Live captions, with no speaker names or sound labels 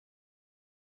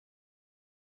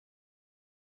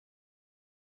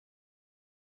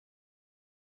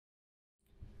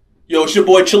Yo, it's your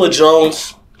boy Chilla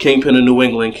Jones, Kingpin of New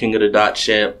England, King of the Dot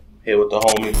champ, here with the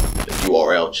homie, the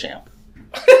URL champ.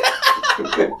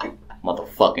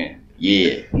 Motherfucking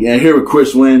yeah. Yeah, here with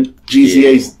Chris Wynn,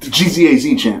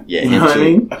 GZAZ champ. Yeah, you know what I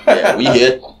mean?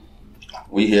 Yeah,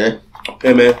 we here.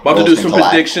 Hey man, about to do some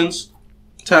predictions.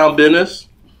 Town business.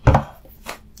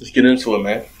 Let's get into it,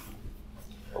 man.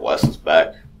 West is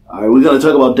back. All right, we're gonna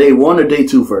talk about day 1 or day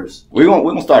 2 first. We're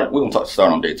gonna start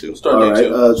on day 2. Start day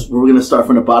 2. We're gonna start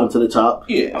from the bottom to the top.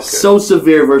 Yeah. Okay. So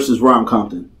Severe versus Ron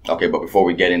Compton. Okay, but before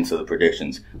we get into the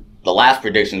predictions, the last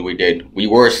predictions we did, we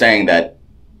were saying that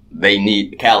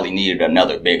Cali needed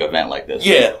another big event like this.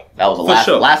 Yeah. That was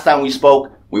the last time we spoke.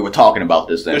 We were talking about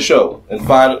this thing. For sure.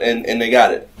 And they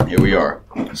got it. Here we are.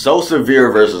 So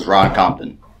Severe versus Ron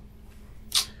Compton.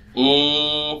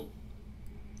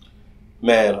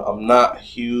 Man, I'm not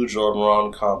huge on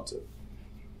Ron Compton.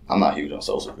 I'm not huge on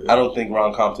So Severe. I don't think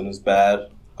Ron Compton is bad.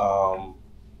 I'm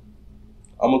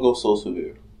gonna go So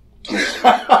Severe.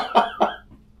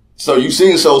 So you've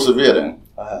seen So Severe then?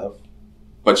 I have.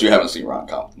 But you haven't seen Ron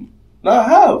Compton? No, I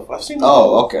have. I've seen.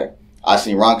 Oh, okay. I've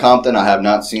seen Ron Compton. I have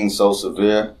not seen So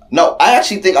Severe. No, I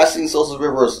actually think I've seen So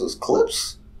Severe versus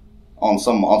Clips on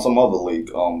some other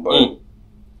league. But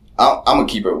I'm gonna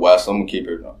keep it West. I'm gonna keep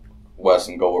it West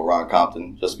and go with Ron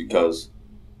Compton just because.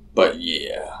 But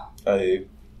yeah. Hey.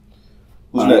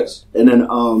 Who's next? And then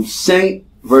Saynt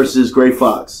versus Gray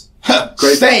Fox.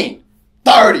 Saynt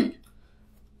 30.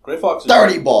 Gray Fox is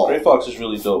 30 ball. Gray Fox is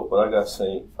really dope, but I got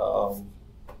Saynt. I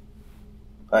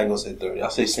ain't gonna say 30. I'll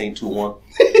say Saynt 2-1.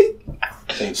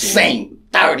 Saynt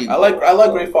 30. I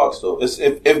like Gray Fox though.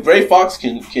 If Gray Fox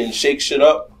can shake shit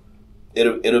up,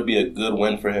 it'll be a good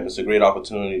win for him. It's a great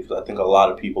opportunity because I think a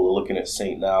lot of people are looking at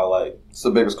Saynt now like it's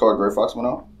the biggest card Gray Fox went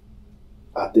out.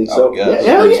 I think so. Yeah,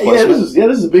 this is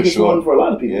the biggest one for a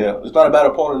lot of people. Yeah, it's not a bad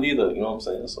opponent either. You know what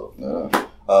I'm saying? So,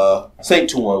 Saynt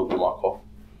 2-1 would be my call.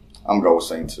 I'm going with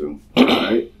Saynt 2. All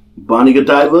right, Bonnie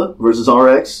Godiva versus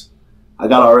RX. I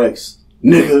got RX,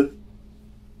 nigga.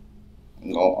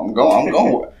 No, I'm going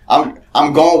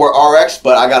with RX,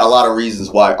 but I got a lot of reasons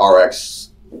why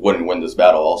RX wouldn't win this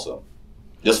battle. Also,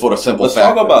 just for the simple fact.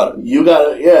 Let's talk about it. You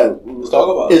got to Let's talk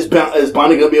about it. Is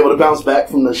Bonnie gonna be able to bounce back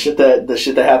from the shit that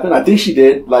happened? I think she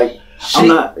did. Like I'm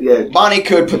not. Yeah, Bonnie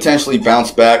could potentially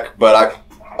bounce back, but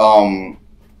I'm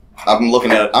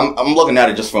looking at it. I'm looking at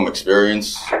it just from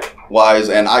experience wise,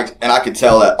 and I could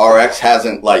tell that RX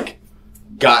hasn't like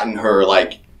gotten her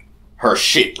like her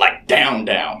shit like down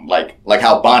like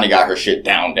how Bonnie got her shit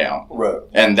down right,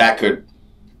 and that could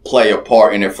play a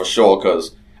part in it for sure.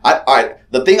 Because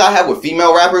the thing I have with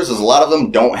female rappers is a lot of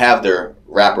them don't have their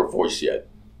rapper voice yet.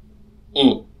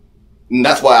 And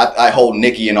that's why I hold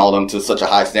Nicki and all them to such a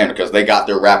high standard because they got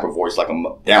their rapper voice like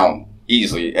down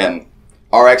easily, and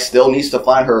RX still needs to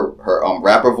find her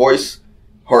rapper voice,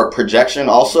 her projection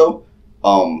also,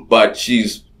 but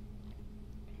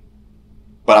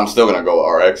I'm still gonna go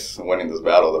with RX winning this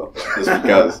battle though, just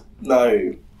because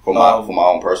for my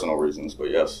own personal reasons. But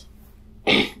yes,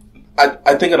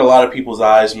 I think in a lot of people's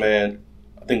eyes, man,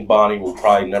 I think Bonnie will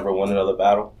probably never win another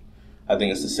battle. I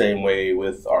think it's the same way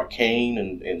with Arcane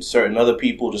and certain other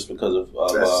people, just because of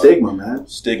stigma, man,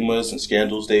 stigmas and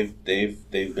scandals they've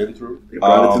been through. They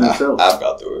brought it to themselves. I've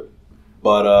got through it,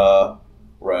 but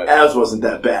right. Abs wasn't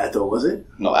that bad though, was it?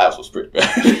 No, Abs was pretty bad.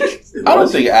 I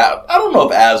don't know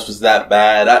if Abs was that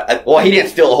bad. Well, he didn't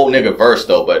steal a whole nigga verse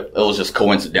though, but it was just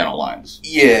coincidental lines.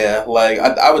 Yeah, like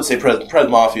I would say Pres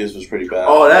Mafia's was pretty bad.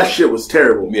 Oh, that shit was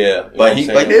terrible. Yeah, but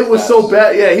it was so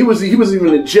bad. Yeah, he was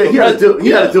even in jail. He had to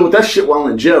deal with that shit while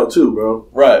in jail too, bro.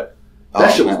 Right.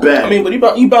 That shit was bad. I mean,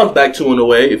 but he bounced back 2 in a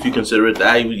way, if you consider it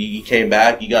that. He came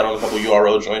back. He got on a couple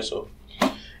URL joints. So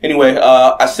anyway,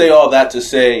 I say all that to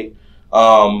say,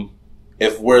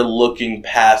 if we're looking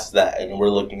past that and we're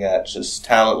looking at just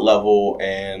talent level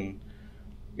and,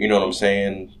 you know what I'm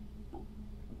saying,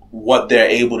 what they're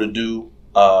able to do,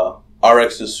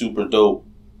 RX is super dope.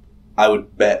 I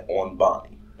would bet on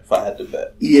Bonnie if I had to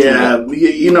bet. Yeah,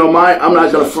 you know, I'm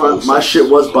not gonna front. My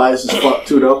shit was biased as fuck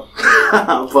too, though.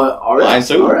 But RX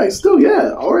still,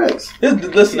 yeah, RX.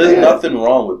 Listen, there's nothing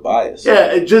wrong with bias.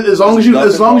 Yeah, just as long as you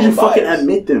fucking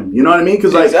admit them, you know what I mean?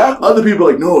 Because like other people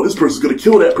are like, no, this person's gonna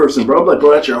kill that person, bro. I'm like,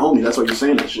 bro, that's your homie. That's why you're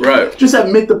saying that shit. Right. Just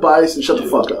admit the bias and shut the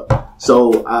fuck up.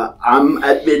 So I'm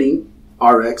admitting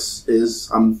RX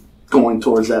I'm going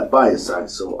towards that bias side.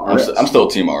 So RX. I'm still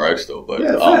Team RX though, but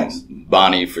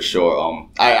Bonnie for sure.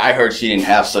 I heard she didn't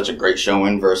have such a great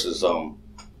showing versus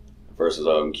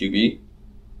QB.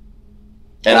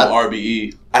 And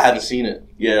RBE. I haven't seen it.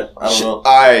 Yeah, I don't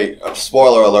know.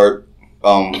 Spoiler alert.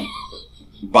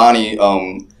 Bonnie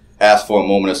asked for a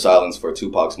moment of silence for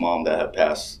Tupac's mom that had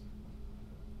passed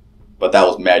but that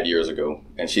was mad years ago,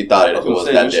 and she thought it was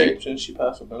that day. Didn't she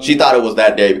pass away? She thought it was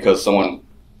that day because someone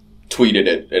tweeted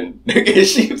it, and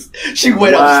she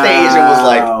went up stage and was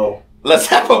like, "Let's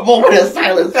have a moment of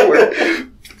silence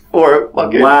for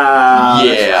fucking." Wow,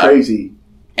 yeah, that's crazy.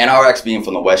 And RX being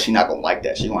from the West, she's not gonna like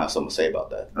that. She's gonna have something to say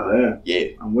about that. Oh yeah, yeah,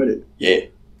 I'm with it. Yeah.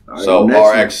 Right, so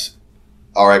RX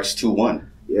 2-1.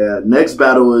 Yeah, next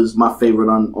battle is my favorite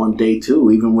on day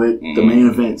 2, even with the main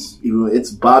events. Even with,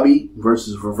 it's Bobby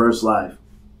versus Reverse Live.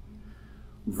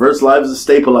 Reverse Live is a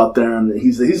staple out there, and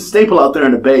he's a staple out there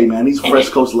in the Bay, man. He's a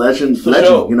West Coast legend,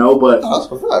 sure. you know. But that's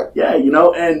for fact. Yeah, you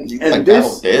know, and like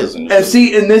this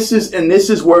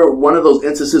is where one of those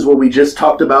instances where we just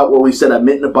talked about where we said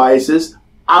admitting the biases.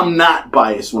 I'm not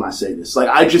biased when I say this. Like,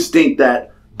 I just think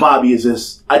that Bobby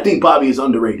is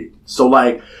underrated. So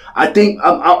like, I think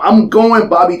I'm going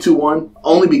Bobby 2-1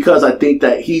 only because I think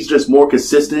that he's just more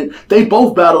consistent. They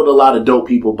both battled a lot of dope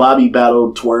people. Bobby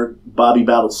battled Twerk. Bobby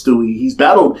battled Stewie. He's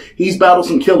battled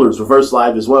some killers. Reverse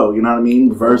Live as well. You know what I mean?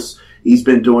 Reverse. He's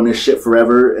been doing this shit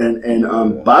forever.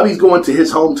 And Bobby's going to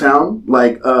his hometown.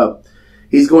 Like,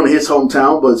 he's going to his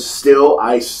hometown, but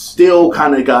I still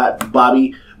kind of got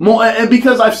Bobby more. And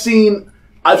because I've seen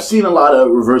a lot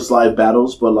of Reverse Live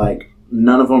battles, but like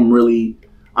none of them really.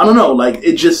 I don't know, like,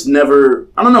 it just never,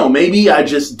 I don't know, maybe I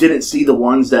just didn't see the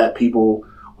ones that people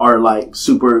are, like,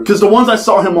 super, because the ones I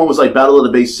saw him on was, like, Battle of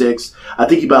the Bay 6, I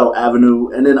think he battled Avenue,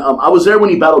 and then I was there when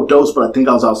he battled Dose, but I think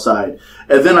I was outside,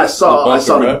 and then I saw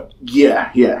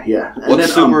yeah. And what's then,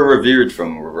 super revered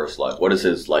from Reverse Live? What is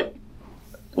his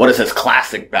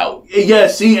classic bout? Yeah,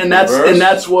 see, and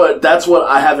that's what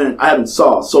I haven't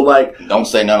saw, so, like. Don't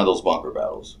say none of those bunker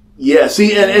battles. Yeah,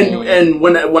 see, and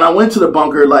when I went to the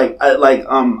bunker,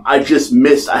 I just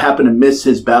missed. I happened to miss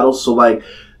his battles, so like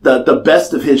the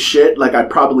best of his shit, like I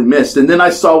probably missed. And then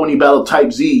I saw when he battled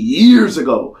Type Z years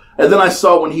ago, and then I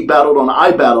saw when he battled on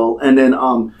iBattle, and then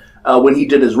when he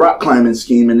did his rock climbing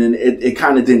scheme, and then it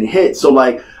kind of didn't hit. So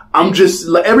like. I'm just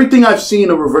like everything I've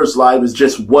seen of Reverse Live is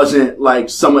just wasn't like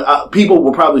some people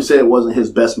will probably say it wasn't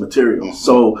his best material. Mm-hmm.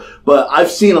 So, but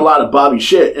I've seen a lot of Bobby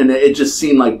shit, and it just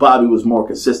seemed like Bobby was more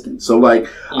consistent. So, like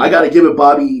I got to give it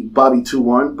Bobby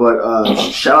 2-1. But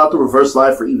shout out to Reverse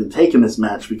Live for even taking this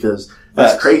match because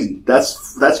that's crazy.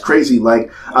 That's crazy.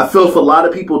 Like I feel if a lot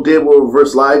of people did what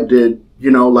Reverse Live did, you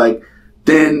know, like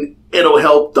then. It'll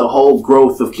help the whole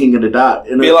growth of King of the Dot.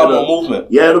 It'll be a lot more movement.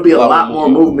 Yeah, it'll be a lot more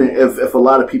movement if a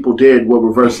lot of people did what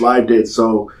Reverse Live did.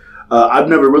 So, I've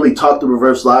never really talked to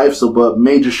Reverse Live, but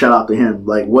major shout out to him.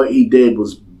 Like, what he did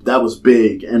was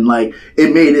big. And, like,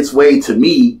 it made its way to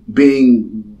me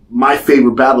being my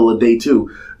favorite battle of day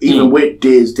 2. Even with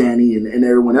Diz, Danny, and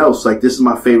everyone else. Like, this is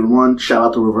my favorite one. Shout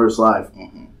out to Reverse Live.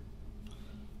 Mm-hmm.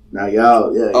 Now,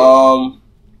 y'all, yeah.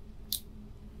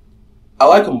 I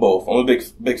like them both. I'm a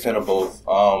big fan of both.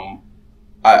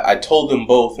 I told them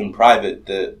both in private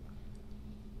that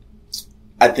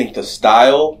I think the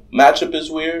style matchup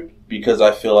is weird because I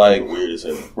feel like weird as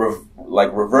hell.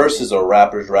 Reverse is a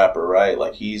rapper's rapper, right?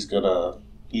 Like he's gonna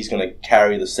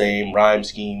carry the same rhyme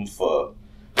scheme for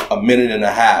a minute and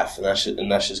a half, and that's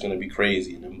just gonna be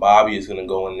crazy. And then Bobby is gonna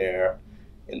go in there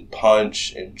and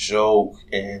punch and joke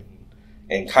and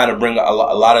kind of bring a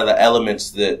lot of the elements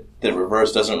that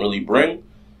Reverse doesn't really bring.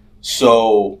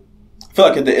 So I feel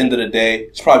like at the end of the day,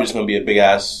 it's probably just going to be a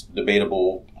big-ass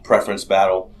debatable preference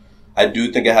battle. I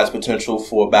do think it has potential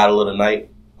for a battle of the night.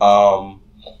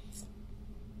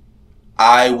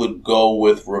 I would go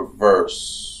with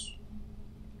Reverse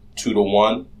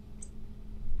 2-1.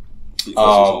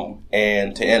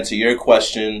 And to answer your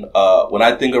question, when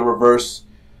I think of Reverse,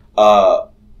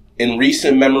 in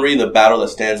recent memory, the battle that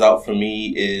stands out for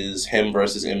me is him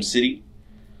versus M City.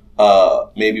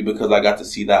 Maybe because I got to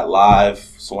see that live.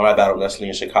 So when I battled Nestle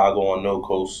in Chicago on No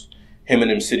Coast, him and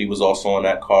M City was also on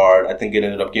that card. I think it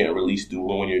ended up getting released through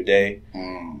Ruin Your Day.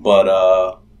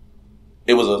 But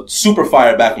it was a super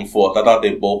fire back and forth. I thought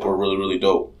they both were really, really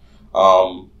dope.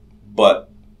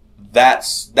 But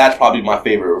that's probably my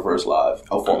favorite Reverse Live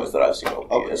performance that I've seen over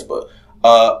the years. But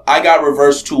I got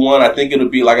Reverse 2-1. I think it'll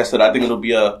be, like I said, I think it'll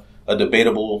be a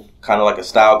debatable kind of like a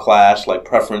style clash, like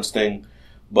preference thing.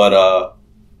 But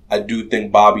I do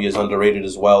think Bobby is underrated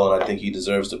as well, and I think he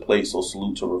deserves the place. So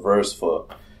salute to Reverse for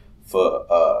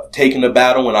taking the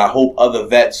battle, and I hope other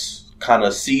vets kind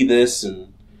of see this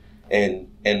and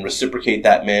reciprocate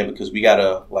that, man, because we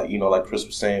gotta, like Chris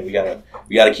was saying, we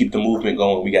gotta keep the movement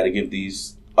going. We gotta give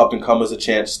these up and comers a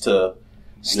chance to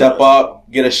step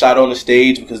up, get a shot on the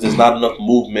stage, because there's not enough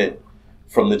movement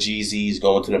from the GZs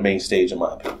going to the main stage, in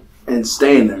my opinion. and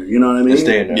staying there. You know what I mean? And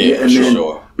staying there. Yeah, and then,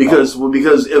 sure. Because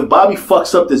if Bobby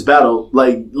fucks up this battle,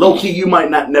 like low key, you might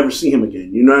not never see him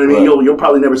again. You know what I mean? Right. You'll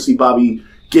probably never see Bobby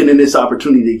getting this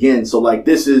opportunity again. So like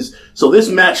this is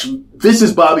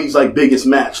Bobby's like biggest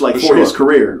match like for his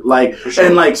career. Like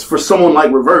and like for someone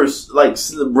like Reverse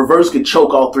could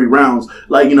choke all 3 rounds.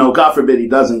 Like, you know, God forbid he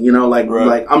doesn't, you know, like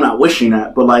I'm not wishing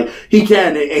that, but like he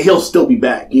can and he'll still be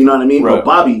back. You know what I mean? Right. But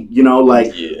Bobby, you know,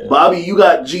 like Bobby, you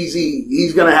got GZ,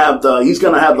 he's gonna have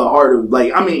the heart of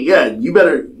like, I mean, yeah,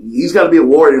 he's gotta be a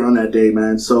warrior on that day,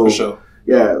 man. So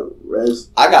yeah. Rez?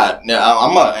 I'm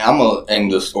gonna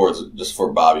end this score just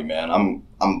for Bobby, man.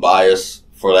 I'm biased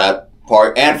for that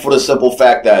part, and for the simple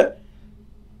fact that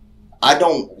I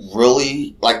don't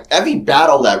really like every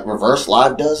battle that Reverse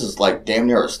Live does is like damn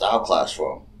near a style clash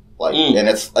for him. Like, and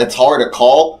it's hard to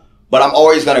call, but I'm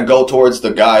always gonna go towards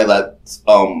the guy that's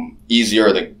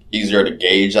easier to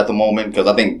gauge at the moment, because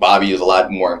I think Bobby is a lot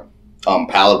more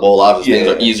palatable. A lot of his things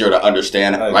are easier to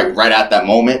understand right at that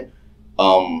moment.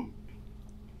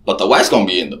 But the West gonna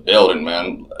be in the building,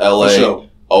 man. LA,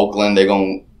 Oakland, they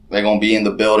gonna be in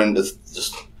the building. It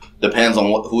just depends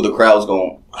on who the crowd's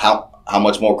going, how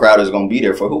much more crowd is gonna be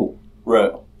there for who.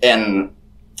 Right. And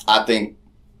I think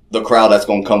the crowd that's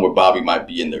gonna come with Bobby might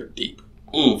be in there deep,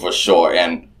 for sure.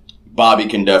 And Bobby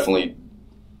can definitely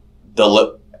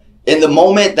deliver in the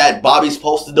moment that Bobby's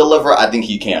supposed to deliver. I think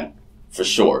he can, for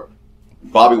sure.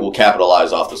 Bobby will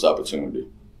capitalize off this opportunity.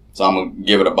 So I'm gonna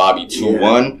give it a Bobby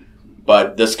 2-1.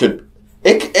 But this could,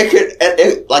 like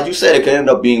you said, it could end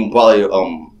up being probably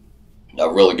a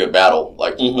really good battle,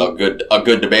 like a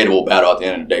good debatable battle at the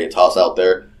end of the day. Toss out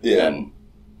there, and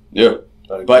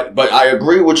But I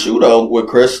agree with you though, with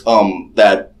Chris,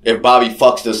 that if Bobby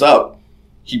fucks this up,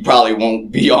 he probably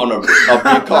won't be on a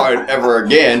big card ever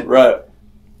again. Right.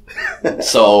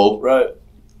 So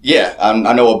yeah,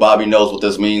 I know what Bobby knows what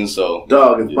this means. So,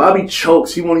 dog, if Bobby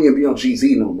chokes, he won't even be on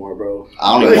GZ no more, bro.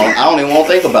 I don't even want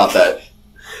to think about that.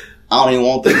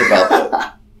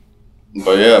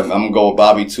 But yeah, I'm gonna go with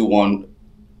Bobby 2-1,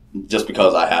 just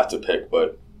because I have to pick.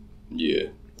 But yeah,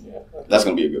 that's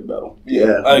gonna be a good battle.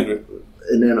 Yeah, I agree.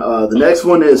 And then the next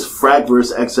one is Frak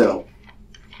versus Xcel.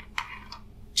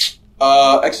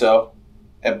 Xcel,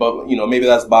 but you know maybe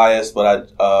that's biased,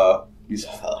 but he's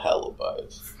hella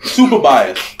biased. Super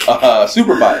biased.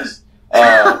 Super biased.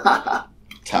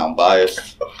 Town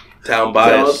biased. Town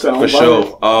biased, for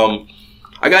sure.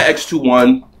 I got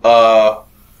X2-1. I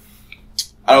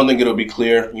don't think it'll be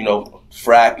clear. You know,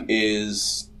 Frak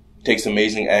takes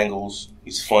amazing angles.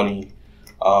 He's funny.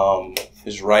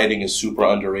 His writing is super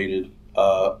underrated.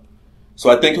 So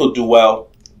I think he'll do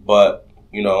well, but,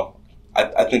 you know,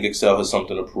 I think Xcel has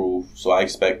something to prove. So I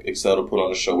expect Xcel to put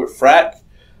on a show with Frak.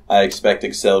 I expect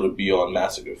Xcel to be on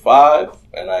Massacre 5,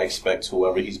 and I expect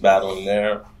whoever he's battling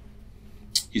there,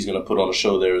 he's going to put on a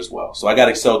show there as well. So I got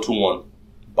Xcel 2-1.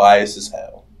 Bias as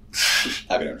hell.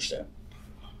 I can understand.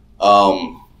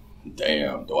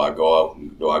 Damn, do I go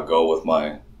with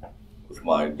my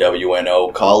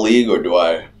WNO colleague, or do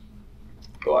I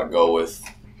go with?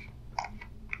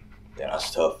 Damn,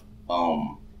 that's tough.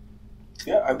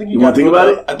 Yeah, I think you want to think about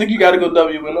it. I think you got to go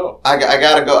WNO. I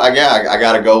gotta go. I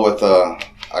gotta go with.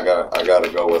 I gotta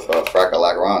go with Frak. I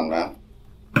like Ron, man.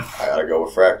 I gotta go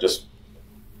with Frak. Just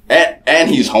and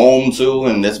he's home too,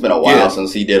 and it's been a while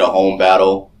since he did a home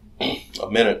battle. A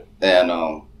minute.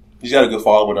 And he's got a good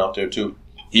following out there too.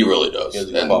 He really does. He has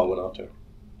a good following out there.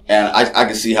 And I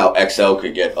can see how Xcel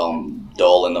could get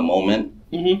dull in the moment.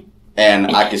 Mm-hmm.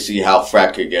 And I can see how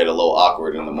Frak could get a little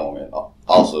awkward in the moment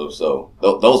also. So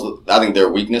those, I think, they're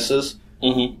weaknesses.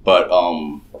 Mm-hmm. But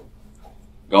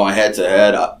going head to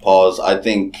head, pause. I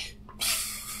think.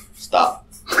 Stop.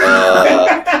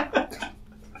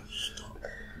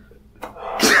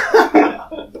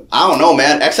 I don't know,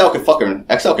 man. Xcel can fucking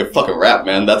rap,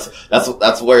 man. That's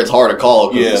where it's hard to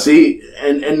call. Yeah. See,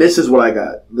 and this is what I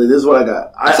got.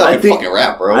 I think fucking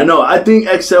rap, bro. I know. I think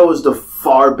Xcel is the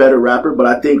far better rapper, but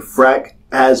I think Frak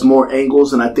has more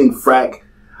angles, and I think Frak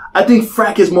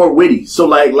is more witty.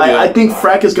 So I think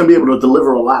Frak is going to be able to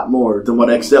deliver a lot more than what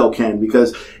Xcel can,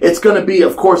 because it's going to be,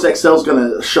 of course, Xcel's going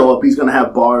to show up. He's going to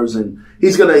have bars, and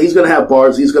he's going to have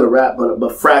bars. He's going to rap, but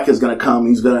Frak is going to come.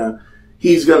 He's gonna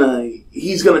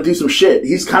do some shit.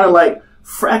 He's kind of like,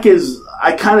 Frak is,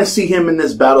 I kind of see him in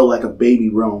this battle like a baby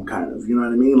Rome, kind of, you know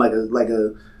what I mean? I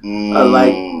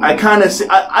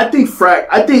think Frak,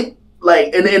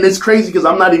 and it's crazy because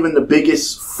I'm not even the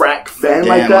biggest Frak fan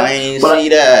like that. I ain't see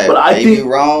that. But I think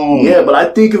wrong. Yeah, but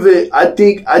I think of it. I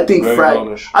think Very Frak.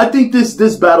 brownish. I think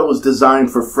this battle was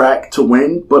designed for Frak to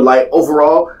win. But like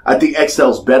overall, I think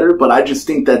Xcel's better. But I just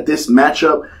think that this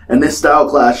matchup and this style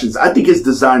clash I think it's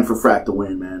designed for Frak to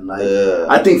win, man. Like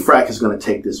I think Frak is going to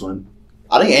take this one.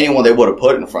 I think anyone they would have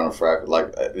put in front of Frak,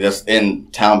 like just in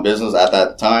town business at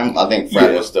that time, I think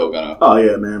Frak was still gonna. Oh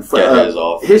yeah, man. Get his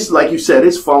off. His, like you said,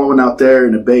 his following out there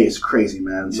in the Bay is crazy,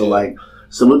 man. So like,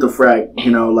 salute to Frak.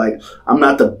 You know, like I'm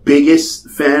not the biggest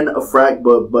fan of Frak,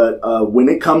 but when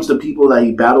it comes to people that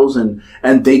he battles and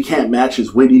they can't match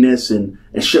his wittiness and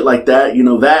shit like that, you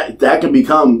know, that can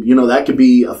become, you know, that could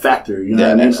be a factor. You know, Yeah,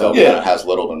 what I mean? Xcel has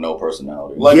little to no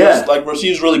personality. Like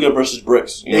he's really good versus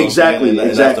Bricks. You know Exactly, and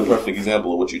exactly. that's the perfect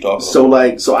example of what you're talking So about.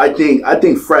 like, so I think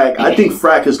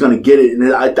Frak is going to get it,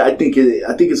 and I think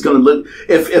it's going to look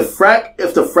if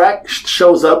the Frak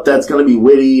shows up, that's going to be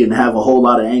witty and have a whole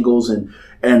lot of angles and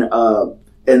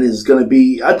is going to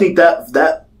be. I think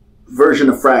that version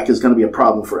of Frak is going to be a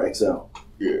problem for Xcel.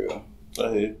 Yeah, I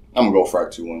hear you. I'm gonna go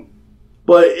Frak 2-1.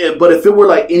 But if it were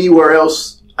like anywhere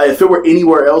else,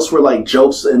 where like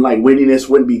jokes and like wittiness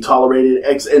wouldn't be tolerated,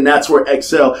 and that's where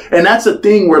Xcel, and that's a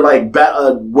thing where like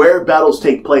where battles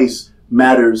take place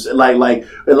matters. Like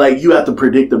you have to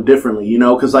predict them differently, you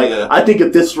know? Because I think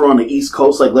if this were on the East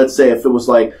Coast, like let's say if it was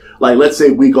like let's say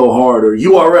We Go Hard or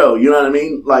URL, you know what I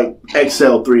mean? Like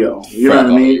Xcel 3-0, you know what I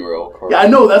mean? Yeah, I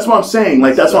know. That's what I'm saying.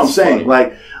 Like that's what I'm saying.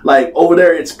 Funny. Like over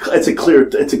there, it's a clear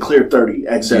 30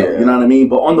 Xcel. Yeah. You know what I mean?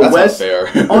 But on the West,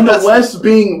 on the West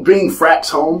being Frak's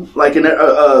home, like in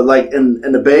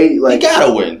the Bay, like you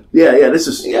gotta win. Yeah. This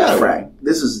is Frak.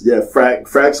 This is Frak.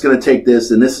 Frak's gonna take this,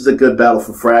 and this is a good battle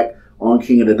for Frak on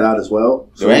King of the Dot as well.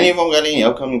 So, do any of them got any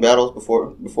upcoming battles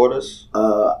before this?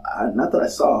 Not that I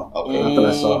saw. Okay. Not that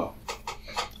I saw.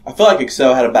 I feel like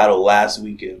Xcel had a battle last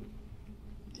weekend.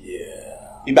 Yeah.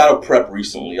 He battled Prep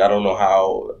recently. I don't know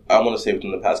how. I want to say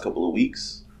within the past couple of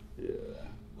weeks. Yeah.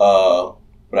 But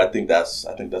I think that's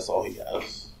all he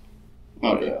has.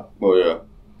 Okay. Yeah. Well, yeah.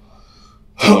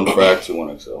 1 Frak,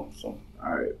 2-1 Xcel. So.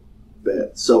 All right.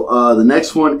 Bet. So the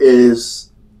next one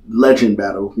is Legend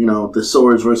battle. You know,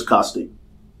 Thesaurus versus Caustic.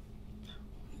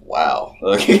 Wow.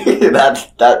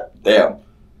 that damn.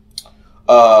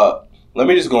 Let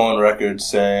me just go on record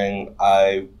saying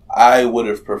I would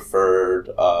have preferred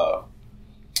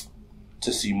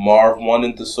to see Marv 1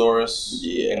 in Thesaurus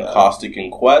and Caustic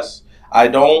in Quest. I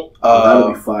don't. That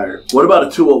would be fire. What about a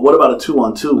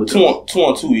 2-on-2 with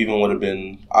 2-on-2 even would have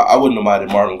been. I wouldn't have minded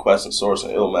Marvin Quest and Source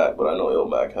and Ilmac, but I know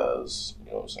Ilmac has,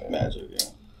 you know what I'm saying, magic.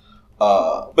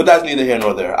 Yeah. But that's neither here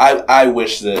nor there. I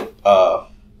wish that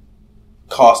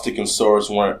Caustic and Source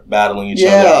weren't battling each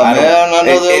other. I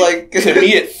know they're like. To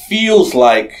me, it feels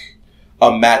like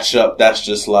a matchup that's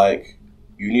just like,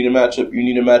 you need a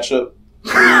matchup.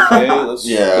 Okay,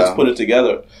 let's put it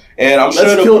together. And I'm sure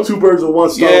let's kill 2 birds with 1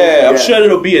 stone. Yeah, I'm sure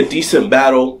it'll be a decent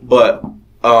battle, but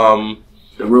the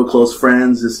real close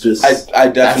friends. It's just I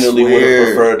definitely would have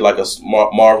preferred like a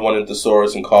Marv 1 in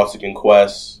Thesaurus and Caustic and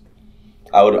Quest.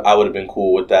 I would have been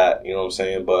cool with that. You know what I'm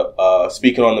saying? But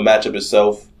speaking on the matchup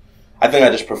itself, I think I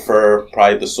just prefer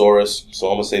probably Thesaurus. So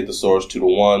I'm gonna say Thesaurus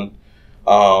 2-1.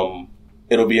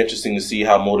 It'll be interesting to see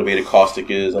how motivated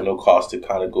Caustic is. I know Caustic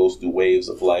kind of goes through waves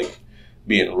of like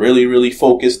being really, really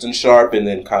focused and sharp, and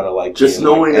then kind of like just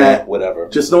knowing that whatever.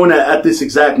 Just knowing that at this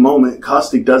exact moment,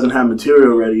 Caustic doesn't have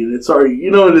material ready, and it's already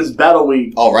this battle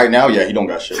week. Oh, right now, yeah, he don't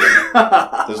got shit.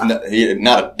 There's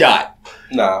not a dot.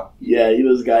 Nah. Yeah, he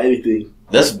doesn't got anything.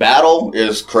 This battle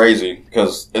is crazy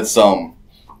because it's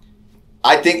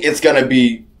I think it's gonna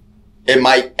be. It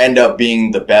might end up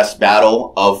being the best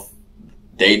battle of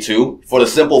day 2 for the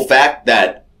simple fact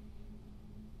that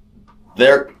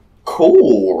they're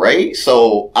cool, right?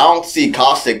 So I don't see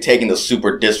Caustic taking the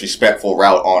super disrespectful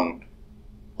route on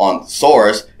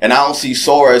Saurus, and I don't see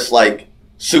Saurus like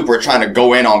super trying to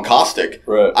go in on Caustic.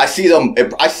 Right. I see them.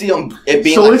 It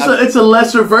being so like it's a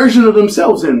lesser version of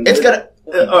themselves in. It's gonna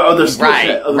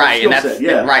right, and that's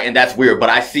right, and that's weird. But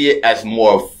I see it as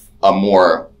more of a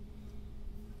more.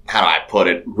 How do I put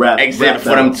it? Example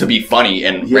for them to be funny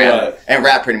and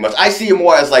rap pretty much. I see it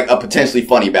more as like a potentially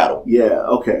funny battle. Yeah.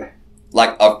 Okay.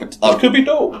 Like it could be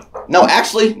dope. No,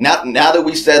 actually, now that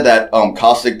we said that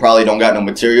Caustic probably don't got no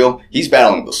material, he's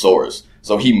battling the Thesaurus,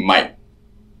 so he might.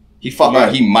 He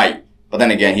might. But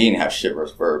then again, he didn't have shit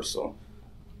versus Verbs, so.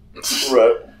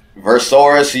 Right.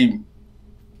 Versaurus,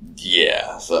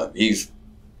 so he's.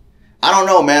 I don't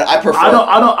know, man. I prefer. I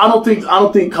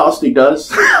don't think Caustic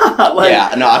does.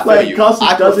 I feel you. Caustic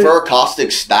I prefer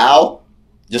Caustic style,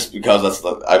 just because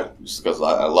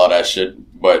I love that shit.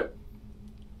 But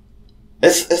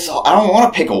It's. I don't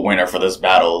want to pick a winner for this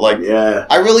battle. Like, Yeah.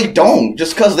 I really don't.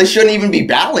 Just because they shouldn't even be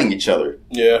battling each other.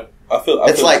 Yeah, I feel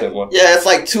It's the like, same way. yeah, it's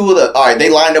like two of the. All right, they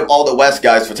lined up all the West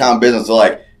guys for Town Business. They're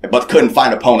like, but couldn't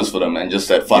find opponents for them and just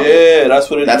said, "Fuck it." Yeah, that's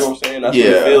what it. You know what I'm saying? That's what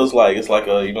yeah. it feels like. It's like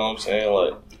a, you know what I'm saying?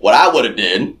 Like, What I would have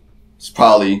did is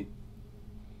probably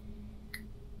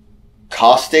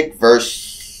Caustic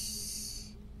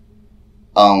versus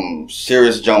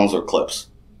Serious Jones or Clips.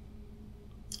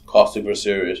 Caustic versus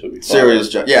Serious would be fire. Serious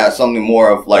Jones, yeah, something more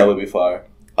of like That would be fire.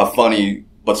 a funny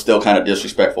but still kind of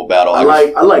disrespectful battle. I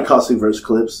like Caustic versus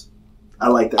Clips. I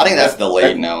like that. I think that's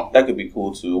delayed now. That could be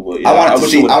cool too, but yeah, I wanted to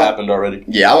wish see- it would have happened already.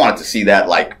 Yeah, I wanted to see that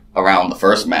like around the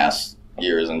first mass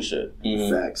years and shit. Mhm.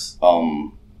 Facts.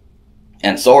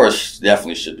 And Soros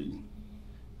definitely should be.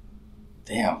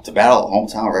 Damn, to battle a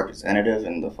hometown representative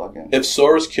in the fucking. If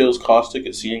Soros kills Caustic,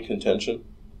 is he in contention?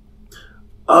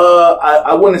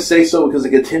 I wouldn't say so because the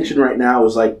contention right now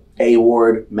is like A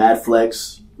Ward, Mad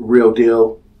Flex, Real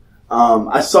Deal.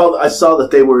 I saw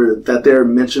that they're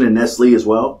mentioning Nestle as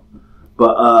well,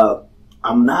 but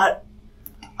I'm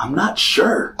not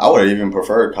sure. I would have even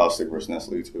preferred Caustic versus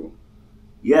Nestle too.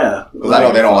 Yeah, Because I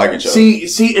know they don't like each other.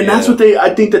 See, and that's what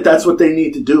I think that's what they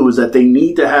need to do is that they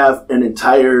need to have an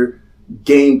entire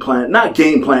game plan, not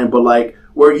game plan, but like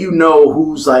where you know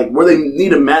who's like where they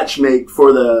need a match make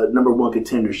for the number one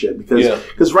contendership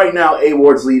because right now A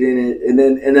Ward's leading it,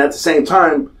 and at the same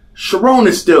time Sharon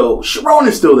is still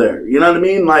there. You know what I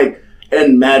mean? Like,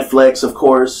 and Mad Flex, of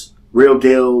course, Real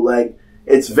Deal. Like,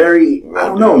 it's very I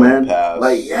don't know, man. Pass.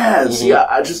 Like, yeah, Mm-hmm. see,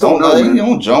 I just don't know. You Man.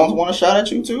 know, Jones want a shot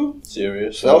at you too.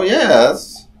 Serious? So yeah,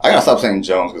 I gotta stop saying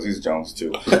Jones because he's Jones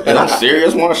too. And I'm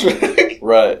serious, want a shot.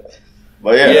 Right.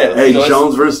 But yeah, Yeah. Hey, You know,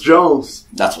 Jones versus Jones.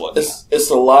 that's what. It's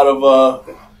a lot of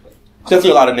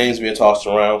definitely a lot of names being tossed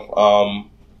around.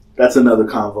 That's another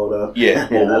convo, though. Yeah,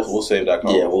 that's- we'll save that.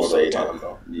 Convo Yeah, we'll for another save that. time,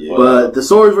 though. Yeah. But the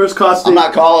Swords versus Caustic. I'm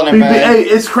not calling it, man. Hey,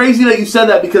 it's crazy that you said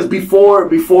that because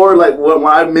before, like when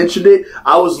I mentioned it,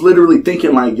 I was literally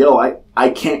thinking like, "Yo, I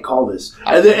can't call this."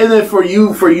 And then for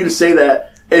you to say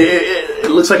that, it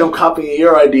looks like I'm copying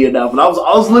your idea now. But I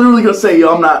was literally gonna say,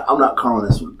 "Yo, I'm not calling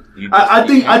this one." I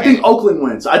think Oakland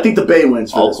wins. I think the Bay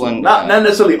wins for this one. Oakland, Not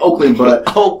necessarily Oakland,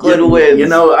 but Oakland wins. You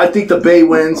know, I think the Bay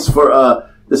wins for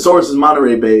the source is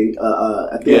Monterey Bay.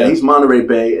 I think he's Monterey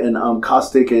Bay, and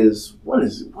Caustic is what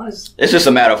is? It's just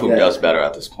a matter of who does better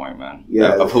at this point, man.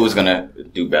 Yeah. Of who's gonna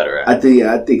do better at it.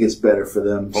 I think it's better for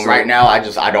them. But right now, I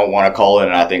don't want to call it,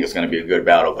 and I think it's gonna be a good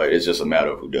battle. But it's just a matter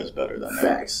of who does better than that.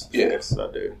 Facts. Yes,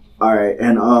 I do. All right,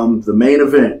 and the main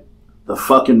event, the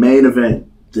fucking main event,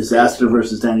 Dizaster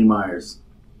versus Danny Myers.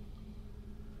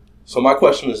 So my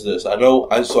question is this: I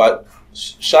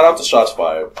shout out to Shots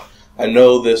Fired. I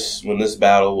know this when this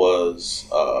battle was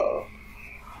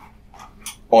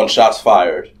on Shots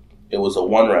Fired. It was a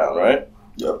 1 round, right?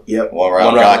 Yep. One round.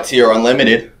 One round. Got tier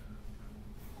unlimited.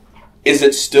 Is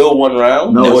it still 1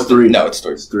 round? No, it's 3. No, it's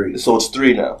 3. It's 3. So it's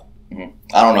 3 now. Mm-hmm.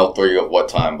 I don't know 3 of what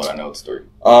time, but I know it's 3.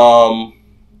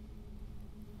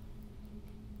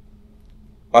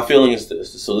 My feeling is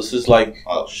this. So this is like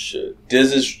Oh shit.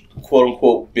 Diz's quote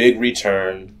unquote big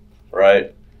return,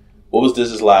 right? What was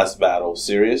Diz's last battle?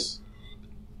 Serious?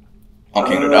 On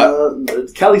King of the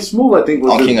Dot. Cali Smooth, I think,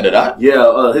 was On King of the Dot.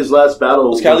 Yeah, his last battle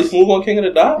Was Cali Smooth on King of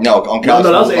the Dot? No, on No, Cali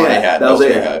that was Smooth, A-Hat. That was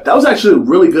A-Hat. A-Hat. That was actually a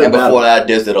really good And battle. before that,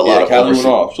 Diz did a lot Yeah, of Cali went overseas.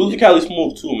 off. So Cali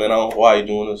Smooth too, man. I don't know why he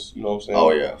doing this. You know what I'm saying?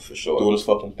 Oh yeah, for sure. Doing this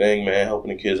fucking thing, man.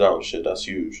 Helping the kids out and shit. That's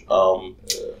huge.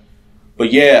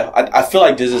 But yeah, I feel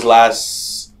like Diz's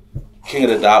last King of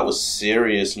the Dot was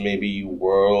serious. Maybe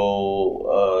World.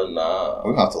 Nah.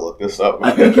 We're gonna have to look this up.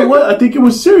 I think it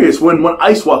was serious when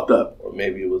Ice walked up. Or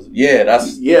maybe it was. Yeah,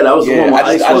 that's. That was the one. Where I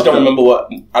Ice just walked don't up. remember what.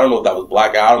 I don't know if that was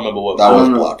Blackout. I don't remember what. That was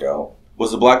no. Blackout.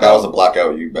 Was it Blackout? That was a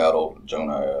Blackout you battled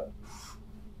Jonah at.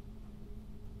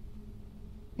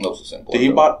 No, it's the same Did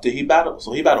he battle?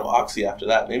 So he battled Oxy after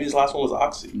that. Maybe his last one was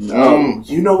Oxy.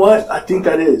 You know what? I think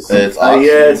that is. It's Oxy.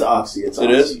 Yeah, it's Oxy. It's It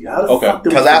Oxy. is? How the Okay. fuck did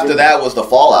we Because after forget that was the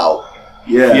Fallout.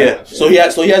 Yeah. Yeah. So he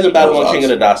hasn't battled That was on King of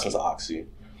Oxy. the Dot since Oxy.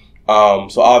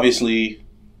 So obviously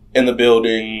in the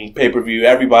building, pay-per-view,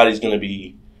 everybody's gonna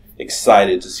be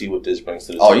excited to see what this brings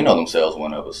to the Oh, table. you know them sales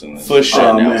went up as soon as For sure.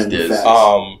 Oh, announced man, Diz.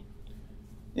 facts.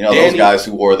 You know Danny- those guys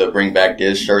who wore the Bring Back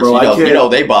Diz shirts. Bro, I can't- You know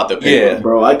they bought the paper. Yeah.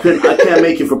 Bro, I can't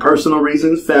make it for personal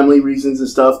reasons, family reasons and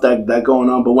stuff that going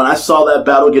on. But when I saw that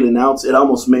battle get announced, it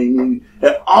almost made me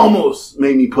It almost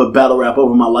made me put battle rap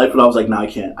over my life, but I was like, I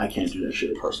can't do that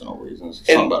shit. Personal reasons.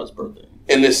 Something about his birthday.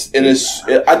 And this,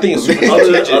 I think it's super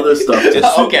strategic. Other stuff.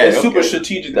 It's super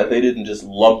strategic that they didn't just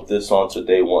lump this onto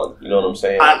day one. You know what I'm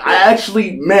saying? I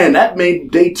actually, man, that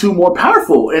made day 2 more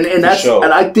powerful, and that's sure.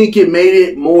 And I think it made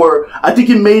it more. I think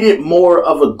it made it more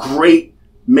of a great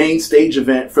main stage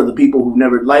event for the people who've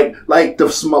never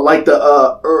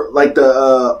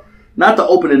not the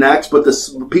opening acts, but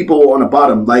the people on the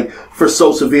bottom, like for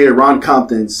So Severe, Ron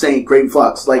Compton, Saynt, Great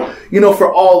Flux, like, you know,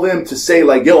 for all them to say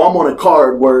like, yo, I'm on a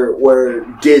card where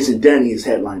Diz and Danny is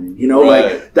headlining, you know,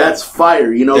 right. like that's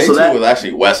fire, you know. Day so 2 that was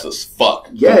actually West as fuck.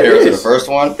 Yeah, compared it to is. the first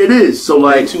one. It is. So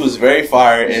like, Day 2 is very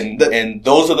fire, and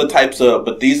those are the types of,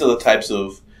 but these are the types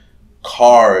of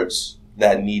cards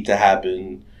that need to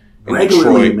happen in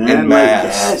regularly, Detroit, man, in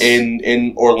Mass, like, yes.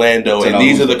 in Orlando, and know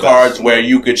these are the cards where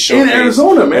you could showcase in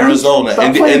Arizona, man. Arizona, Stop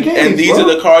and playing games, these bro.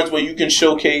 are the cards where you can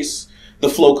showcase the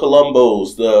Flo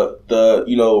Columbos, the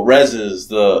you know Rezes,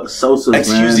 the Sosas, XQZs,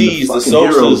 man, the fucking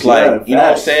Sosas, heroes, like yeah, you know what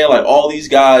I'm facts. saying? Like all these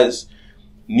guys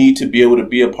need to be able to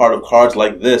be a part of cards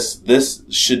like this. This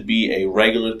should be a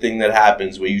regular thing that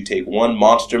happens where you take one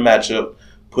monster matchup,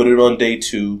 put it on day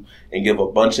 2, and give a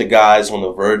bunch of guys on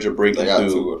the verge of breaking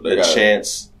through the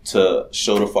chance to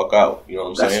show the fuck out. You know what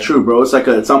I'm saying? That's true, bro.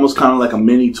 It's almost kind of like a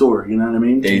mini tour. You know what I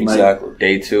mean? Exactly.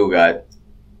 Day 2 got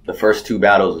the first 2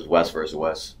 battles is West versus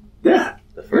West. Yeah.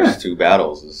 The first 2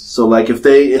 battles is So like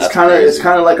it's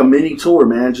kind of like a mini tour,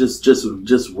 man. Just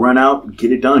run out, and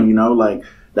get it done. You know, like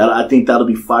that. I think that'll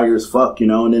be fire as fuck. You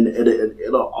know, and then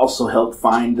it'll also help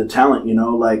find the talent. You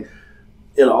know, like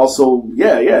it'll also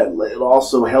it'll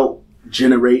also help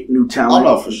generate new talent. I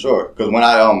know for sure because when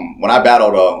I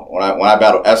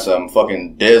battled SM,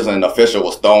 fucking Diz and Official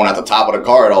was thrown at the top of the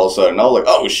card all of a sudden. I was like,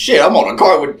 oh shit, I'm on a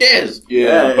card with Diz.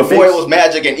 Yeah, Before it was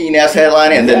Magic and Enes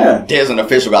headlining, and then Diz and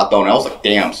Official got thrown. I was like,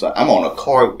 damn, son, I'm on a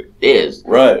card with Diz.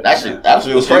 Right. That shit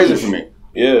absolutely was crazy for me.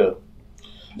 Yeah.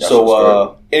 That's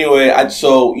So anyway,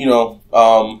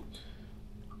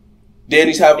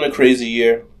 Danny's having a crazy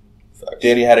year.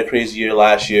 Danny had a crazy year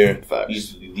last year.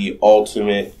 He's the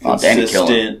ultimate,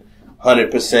 consistent,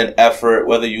 100% effort,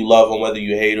 whether you love him, whether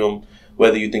you hate him,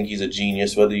 whether you think he's a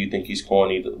genius, whether you think he's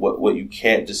corny. What you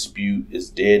can't dispute is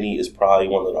Danny is probably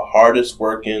one of the hardest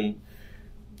working,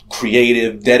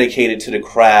 creative, dedicated to the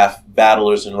craft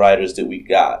battlers and writers that we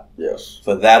got. Yes.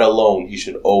 For that alone, he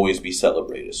should always be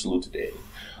celebrated. Salute to Danny.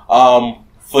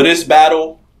 For this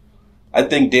battle, I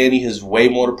think Danny has way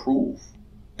more to prove.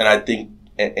 And I think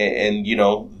And you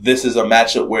know, this is a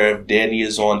matchup where if Danny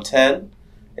is on 10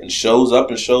 and shows up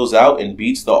and shows out and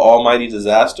beats the almighty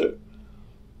Dizaster,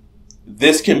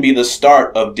 this can be the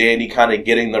start of Danny kind of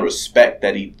getting the respect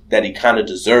that he kind of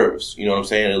deserves. You know what I'm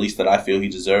saying? At least that I feel he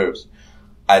deserves.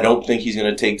 I don't think he's going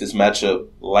to take this matchup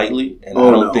lightly, and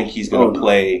I don't think he's going to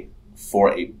play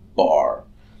for a bar.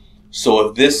 So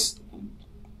if this,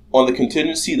 on the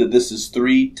contingency that this is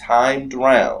 3 timed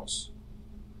rounds,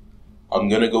 I'm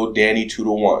going to go Danny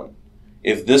 2-1.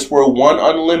 If this were 1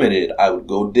 unlimited, I would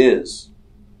go Diz.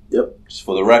 Yep. Just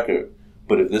for the record.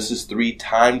 But if this is 3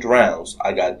 timed rounds,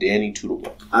 I got Danny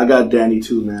 2-1. I got Danny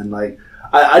too, man. Like,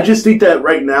 I just think that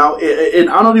right now, and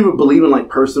I don't even believe in like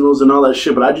personals and all that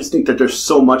shit, but I just think that there's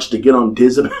so much to get on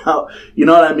Diz about. You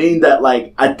know what I mean? That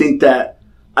like, I think that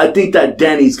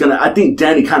Danny kind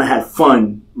of had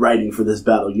fun writing for this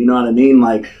battle. You know what I mean?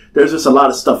 Like, there's just a lot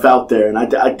of stuff out there, and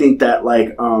I think that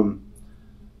like,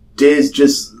 Diz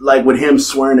just, like, with him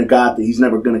swearing to God that he's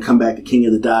never going to come back to King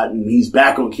of the Dot, and he's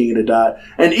back on King of the Dot.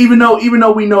 And even though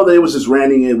we know that it was just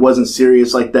ranting, it wasn't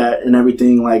serious like that and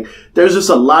everything, like, there's just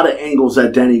a lot of angles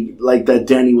that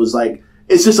Danny was like,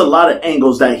 it's just a lot of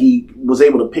angles that he was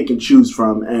able to pick and choose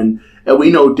from. And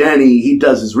we know Danny, he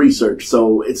does his research.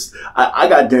 So I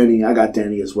got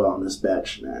Danny as well in this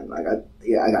batch, man. I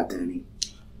got Danny.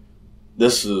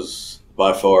 This is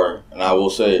by far, and I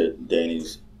will say it,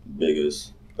 Danny's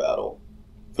biggest battle.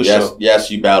 Sure. Yes,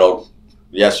 you battled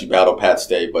Pat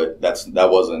Stay, but that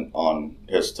wasn't on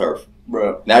his turf.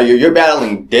 Bro. Now you're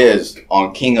battling Diz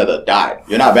on King of the Dot.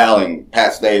 You're not battling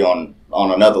Pat Stay on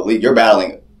another league. You're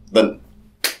battling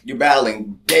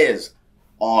Diz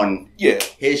on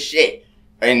his shit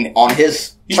and on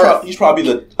his turf. He's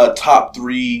probably a top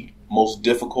 3 most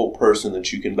difficult person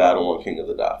that you can battle on King of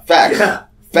the Dot. Facts. Yeah.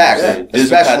 Facts. Yeah.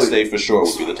 Pat Stay for sure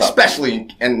would be the top.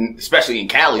 Especially in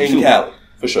Cali. In Cali.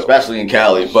 For sure. Especially in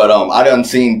Cali. But I done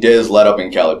seen Diz let up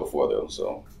in Cali before though,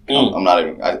 so I'm not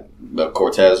even the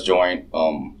Cortez joint.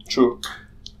 True.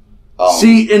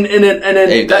 See, and then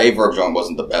the Averb joint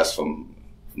wasn't the best from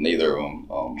neither of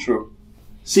them. True.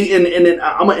 See, and then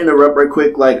I'm gonna interrupt right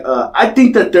quick. Like, I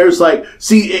think that there's like,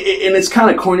 see, and it's kind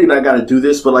of corny that I gotta do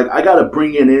this, but like, I gotta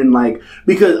bring it in, like,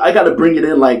 because I gotta bring it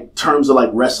in, like, terms of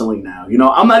like wrestling now. You know,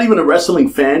 I'm not even a wrestling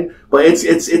fan, but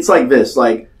it's like this.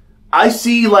 Like, I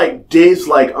see like Diz,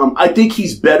 like, I think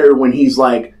he's better when he's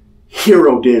like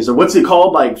hero Diz, or what's it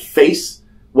called, like face.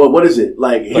 What is it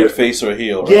like? Face or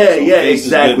heel? Right? Yeah, So yeah,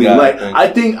 exactly. guy, like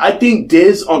I think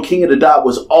Diz on King of the Dot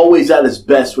was always at his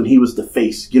best when he was the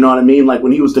face. You know what I mean? Like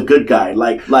when he was the good guy.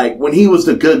 Like when he was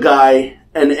the good guy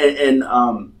and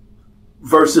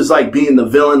versus like being the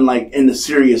villain, like in the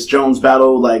Serious Jones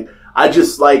battle. Like I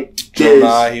just like Diz.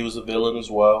 He was a villain as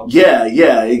well.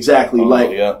 Yeah, exactly.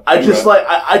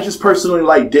 I just personally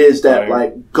like Diz that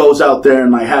like goes out there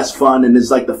and like has fun and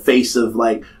is like the face of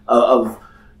like of.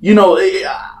 You know,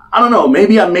 I don't know.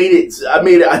 Maybe I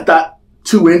thought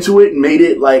too into it and made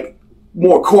it like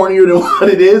more cornier than what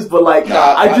it is. But like,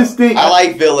 I just think I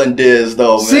like Villain Diz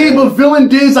though. Man. See, but Villain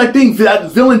Diz, I think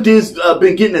that Villain Diz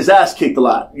been getting his ass kicked a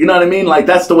lot. You know what I mean? Like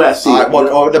that's the way I see it.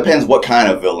 Well, it depends what kind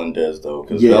of Villain Diz though,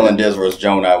 because Villain Diz versus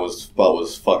Jonah was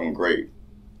fucking great.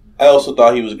 I also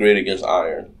thought he was great against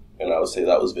Iron, and I would say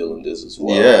that was Villain Diz as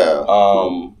well. Yeah.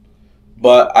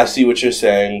 But I see what you're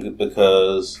saying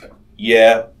because.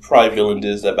 Yeah, probably Villain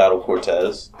Diz that battle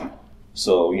Cortez.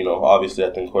 So, you know, obviously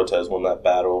I think Cortez won that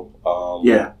battle.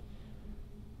 Yeah.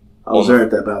 I was there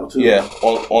at that battle, too. Yeah.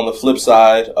 On the flip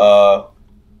side,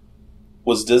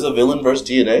 was Diz a villain versus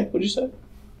DNA, would you say?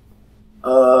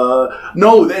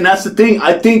 No, and that's the thing.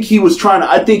 I think he was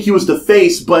the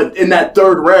face, but in that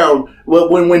third round,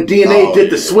 when DNA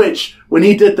did the switch, when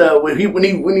he did the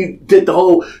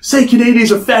whole say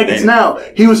Canadians are faggots now,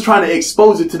 he was trying to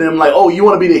expose it to them like, oh, you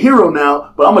want to be the hero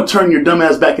now, but I'm gonna turn your dumb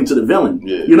ass back into the villain.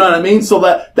 Yeah. You know what I mean? So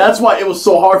that's why it was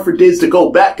so hard for Diz to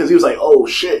go back because he was like, oh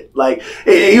shit, like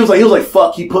he was like,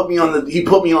 fuck, he put me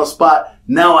on spot.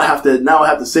 Now I have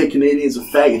to say Canadians are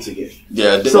faggots again.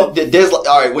 Yeah, so Diz. All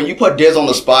right, when you put Diz on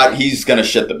the spot, he's gonna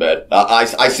shit the bed. I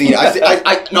seen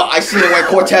it when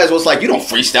Cortez was like, "You don't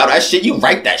freestyle that shit, you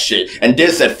write that shit." And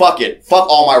Diz said, "Fuck it, fuck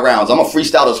all my rounds. I'm gonna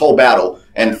freestyle this whole battle,"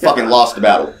 and fucking lost the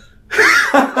battle.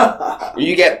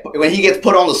 When he gets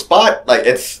put on the spot, like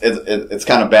it's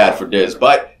kind of bad for Diz.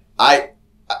 But I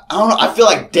don't know. I feel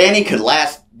like Danny could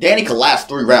last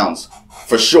 3 rounds.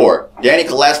 For sure. Danny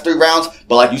could last 3 rounds,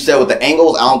 but like you said with the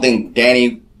angles, I don't think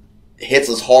Danny hits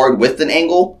as hard with an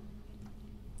angle.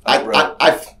 I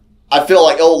feel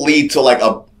like it'll lead to like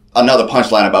another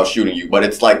punchline about shooting you, but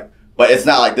it's not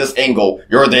like this angle,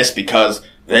 you're this because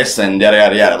this and yada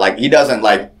yada yada. Like he doesn't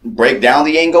like break down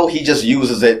the angle, he just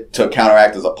uses it to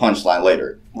counteract as a punchline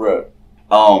later. Right.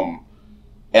 And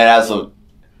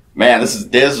this is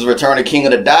Diz's return to King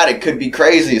of the Dot. It could be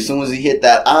crazy as soon as he hit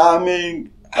that.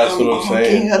 That's what I'm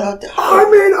saying.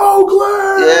 I'm in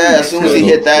Oakland! Yeah, as soon as he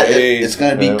hit that, it's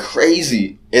going to be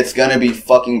crazy. It's going to be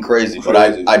fucking crazy. But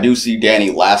I do see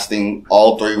Danny lasting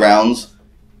all 3 rounds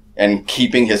and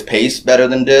keeping his pace better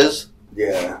than Diz.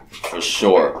 Yeah. For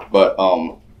sure. But,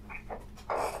 I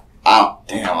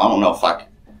don't know if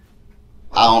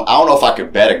I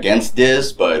could bet against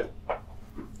Diz, but...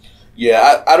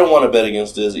 Yeah, I don't want to bet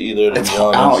against Diz either, to be honest.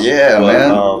 Oh, yeah,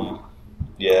 man.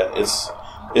 Yeah,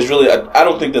 it's really, I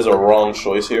don't think there's a wrong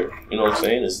choice here. You know what I'm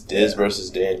saying? It's Diz versus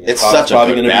Danny. It's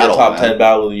probably going to be a top 10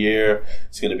 battle of the year.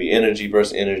 It's going to be energy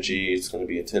versus energy. It's going to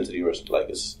be intensity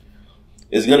versus,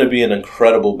 it's going to be an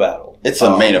incredible battle. It's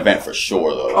a main event for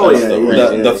sure, though. Oh, yeah.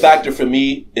 The factor for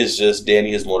me is just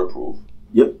Danny has more to prove.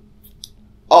 Yep.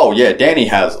 Oh, yeah. Danny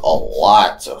has a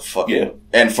lot to fucking... Yeah.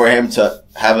 And for him to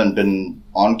haven't been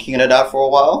on King of the Dot for a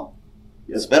while,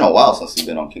 it's been a while since he's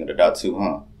been on King of the Dot, too,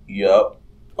 huh? Yep.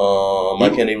 I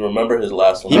can't even remember his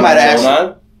last one. He might have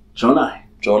actually...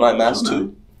 Jonai Mass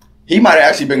 2. He might have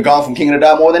actually been gone from King of the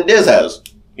Dot more than Diz has.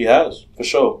 He has, for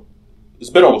sure. It's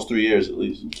been almost 3 years at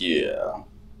least. Yeah.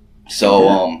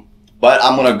 So, but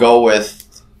I'm gonna go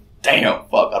with... Damn,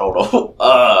 fuck, I don't know.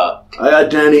 I got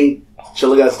Danny.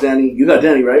 Chilla got Danny. You got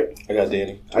Danny, right? I got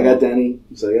Danny. I got Danny.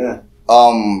 So, yeah.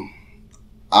 I'm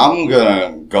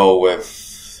gonna go with...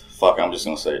 Fuck, I'm just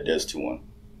gonna say Diz 2-1.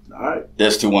 Alright.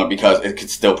 Diz 2-1 because it could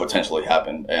still potentially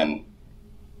happen. And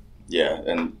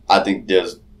and I think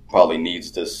Diz probably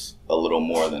needs this a little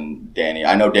more than Danny.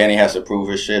 I know Danny has to prove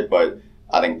his shit, but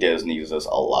I think Diz needs this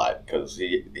a lot because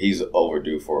he's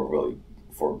overdue for a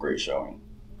great showing.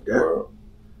 Yeah.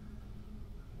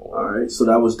 Alright, so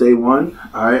that was day 1.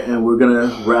 Alright, and we're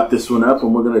gonna wrap this one up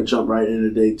and we're gonna jump right into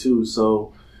day 2.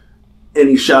 So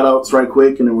any shout outs right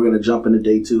quick and then we're gonna jump into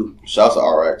day 2. Shouts to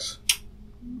RX.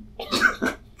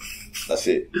 That's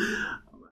it.